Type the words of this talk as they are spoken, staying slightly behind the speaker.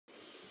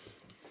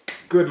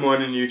Good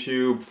morning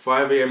YouTube,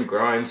 5 AM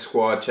grind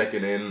squad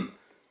checking in.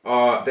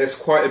 There's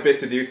quite a bit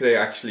to do today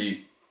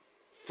actually.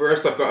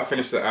 First I've got to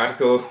finish the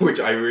article, which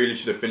I really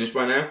should have finished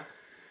by now,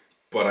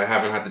 but I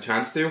haven't had the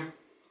chance to.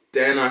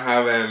 Then I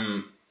have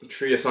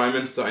 3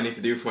 assignments that I need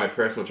to do for my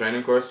personal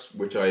training course,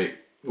 which I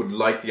would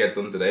like to get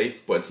done today,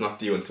 but it's not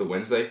due until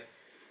Wednesday.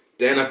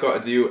 Then I've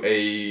got to do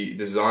a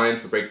design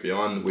for Break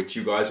Beyond, which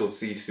you guys will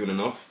see soon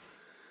enough.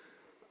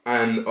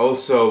 And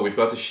also we've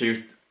got to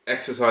shoot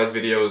exercise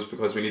videos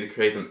because we need to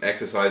create an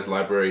exercise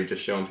library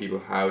just showing people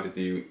how to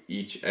do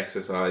each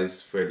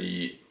exercise for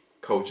the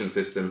coaching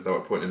systems that we're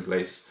putting in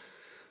place.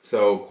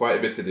 So quite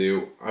a bit to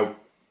do. I'm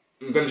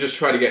going to just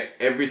try to get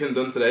everything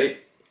done today,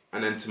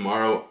 and then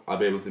tomorrow I'll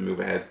be able to move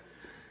ahead.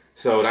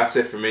 So that's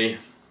it for me.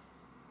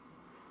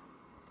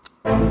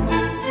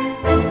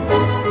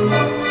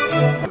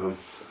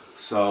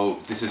 So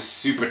this is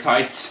super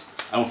tight.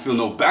 I don't feel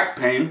no back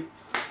pain.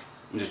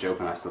 I'm just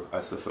joking, I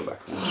still feel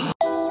back pain.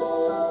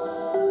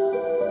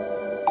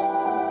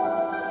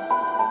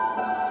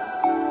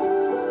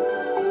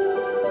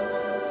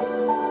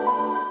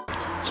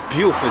 It's a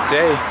beautiful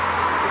day.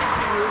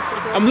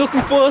 I'm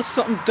looking for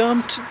something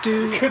dumb to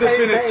do. Could have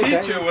been a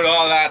teacher with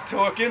all that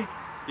talking.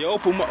 Yeah,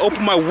 open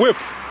my whip.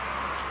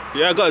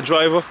 Yeah, I got a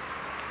driver.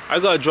 I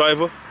don't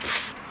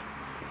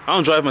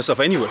drive myself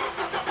anywhere.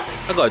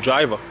 I got a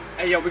driver.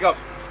 Hey yo, we got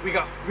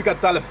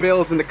dollar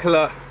bills in the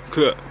club.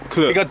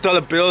 We got dollar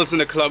bills in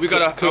the club. We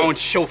got our own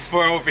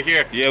chauffeur over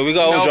here. Yeah, we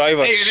got our own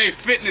driver. A&A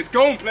Fitness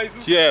going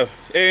places. Yeah,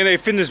 A&A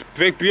Fitness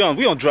Break Beyond.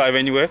 We don't drive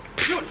anywhere.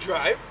 You don't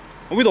drive?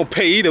 And we don't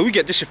pay either. We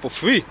get this shit for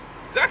free.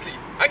 Exactly.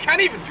 I can't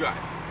even drive.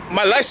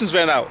 My license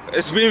ran out.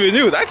 It's been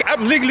renewed. I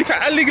legally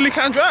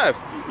can't drive.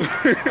 You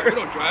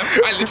don't drive.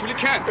 I literally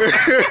can't.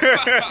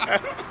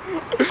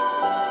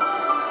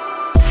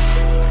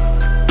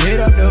 Hit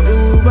up the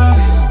Uber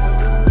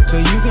so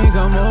you can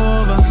come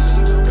over,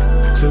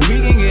 so we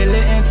can get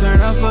lit and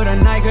turn up for the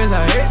night, cause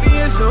I hate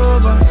being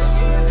sober.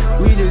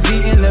 We just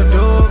eating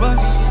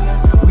leftovers.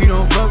 We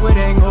don't fuck with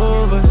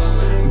hangovers.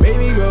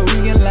 Baby girl,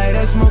 we can light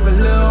that smoke a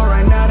little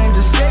right now, then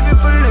just save it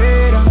for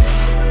later.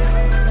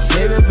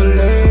 Save it for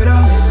later.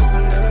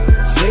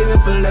 Save it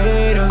for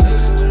later.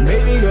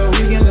 Baby girl,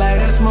 we can light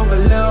that smoke a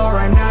little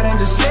right now, then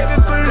just save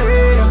it for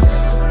later.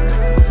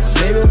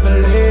 Save it for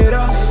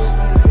later.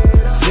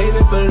 Save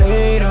it for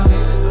later.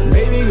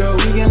 Baby girl,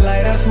 we can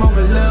light that smoke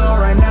a little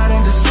right now,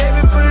 then just save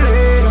it for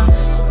later.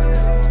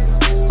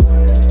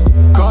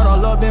 Caught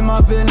all up in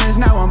my feelings,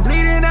 now I'm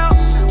bleeding out.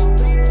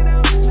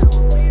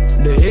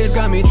 The hits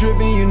got me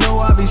tripping, you know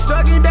I be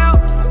stuck it out.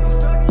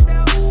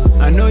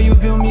 I know you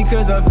feel me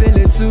cause I feel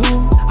it too.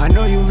 I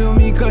know you feel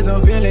me cause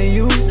I'm feeling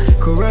you.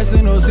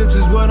 Caressing those hips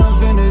is what I'm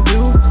finna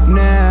do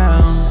now.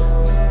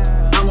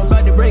 I'm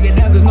about to break it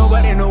down cause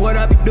nobody know what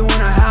I be doing or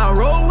how I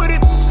roll with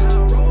it.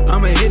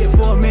 I'ma hit it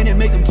for a minute,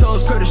 make them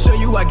toes curl to show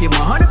you I give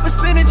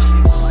 100%.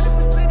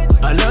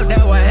 I love that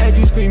I had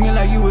you screaming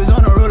like you was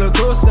on a roller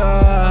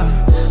coaster.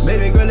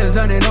 Baby girl, it's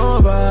done and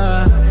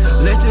over.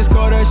 Let's just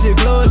call that shit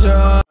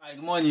closure. Hi,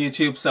 good morning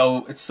YouTube.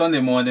 So it's Sunday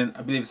morning,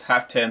 I believe it's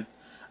 10:30.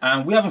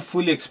 And we haven't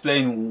fully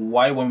explained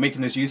why we're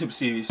making this YouTube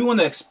series. We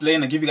want to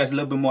explain and give you guys a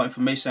little bit more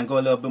information and go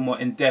a little bit more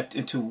in depth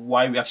into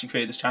why we actually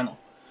created this channel.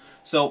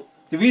 So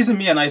the reason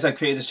me and Isaac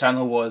created this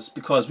channel was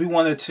because we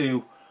wanted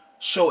to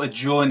show a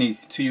journey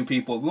to you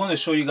people. We want to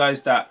show you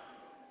guys that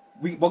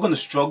we're going to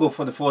struggle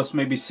for the first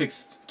maybe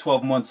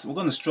 6-12 months. We're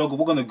going to struggle,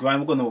 we're going to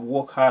grind, we're going to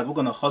work hard, we're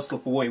going to hustle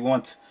for what we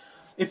want.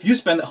 If you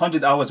spend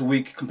 100 hours a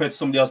week compared to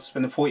somebody else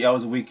spending 40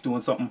 hours a week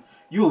doing something,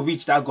 you will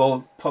reach that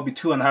goal probably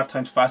 2.5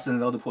 times faster than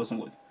the other person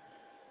would.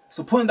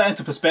 So putting that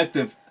into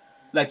perspective,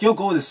 like your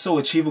goal is so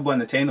achievable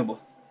and attainable.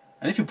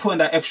 And if you put in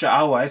that extra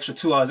hour, extra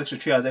 2 hours, extra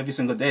 3 hours every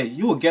single day,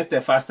 you will get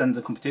there faster than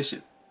the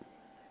competition.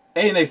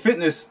 A&A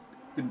Fitness,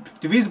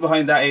 the reason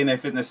behind that A&A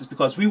Fitness is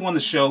because we want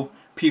to show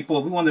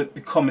people, we want to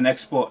become an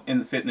expert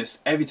in fitness,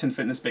 everything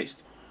fitness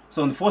based.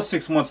 So in the first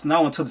 6 months,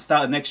 now until the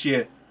start of next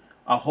year,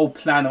 our whole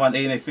plan around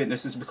A&A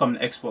Fitness is to become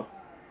an expert.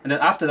 And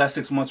then after that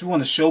 6 months, we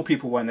want to show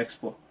people we're an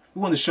expert.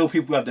 We want to show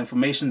people we have the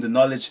information, the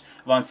knowledge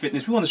around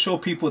fitness. We want to show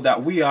people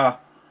that we are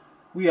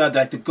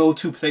like the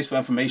go-to place for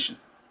information.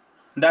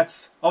 And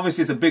that's,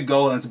 obviously it's a big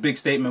goal and it's a big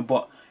statement,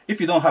 but if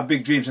you don't have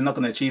big dreams, you're not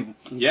going to achieve them.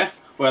 Yeah,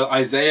 well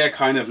Isaiah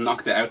kind of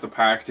knocked it out of the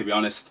park, to be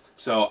honest.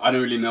 So I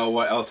don't really know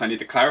what else I need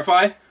to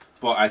clarify,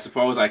 but I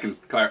suppose I can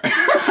clarify.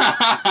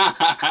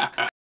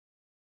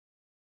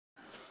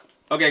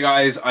 Okay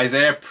guys,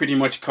 Isaiah pretty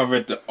much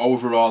covered the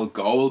overall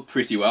goal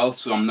pretty well,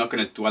 so I'm not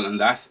going to dwell on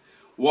that.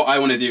 What I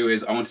want to do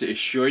is I want to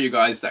assure you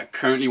guys that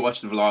currently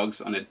watch the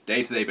vlogs on a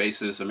day-to-day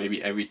basis, or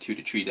maybe every 2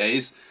 to 3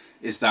 days,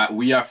 is that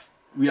we are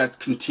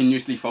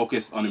continuously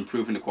focused on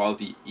improving the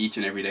quality each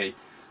and every day.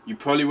 You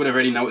probably would have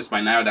already noticed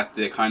by now that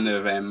the kind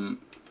of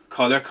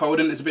color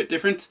coding is a bit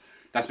different.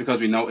 That's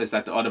because we noticed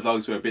that the other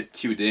vlogs were a bit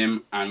too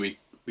dim, and we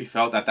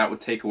felt that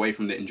would take away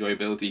from the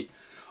enjoyability.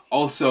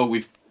 Also,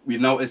 we've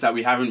noticed that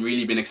we haven't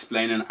really been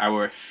explaining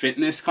our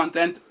fitness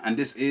content, and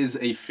this is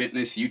a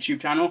fitness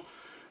YouTube channel.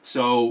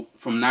 So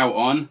from now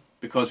on,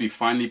 because we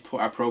finally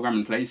put our program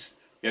in place,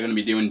 We're going to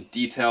be doing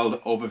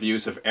detailed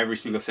overviews of every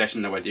single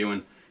session that we're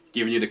doing,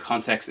 giving you the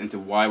context into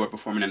why we're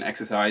performing an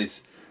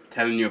exercise,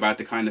 telling you about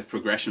the kind of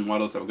progression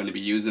models that we're going to be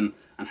using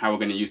and how we're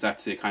going to use that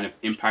to kind of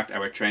impact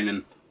our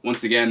training.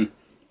 Once again,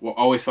 we're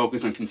always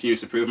focused on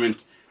continuous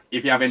improvement.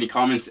 If you have any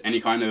comments,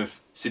 any kind of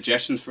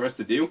suggestions for us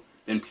to do,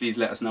 then please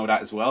let us know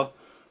that as well.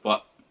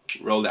 But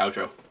roll the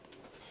outro.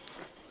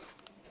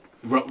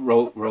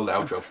 Roll the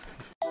outro.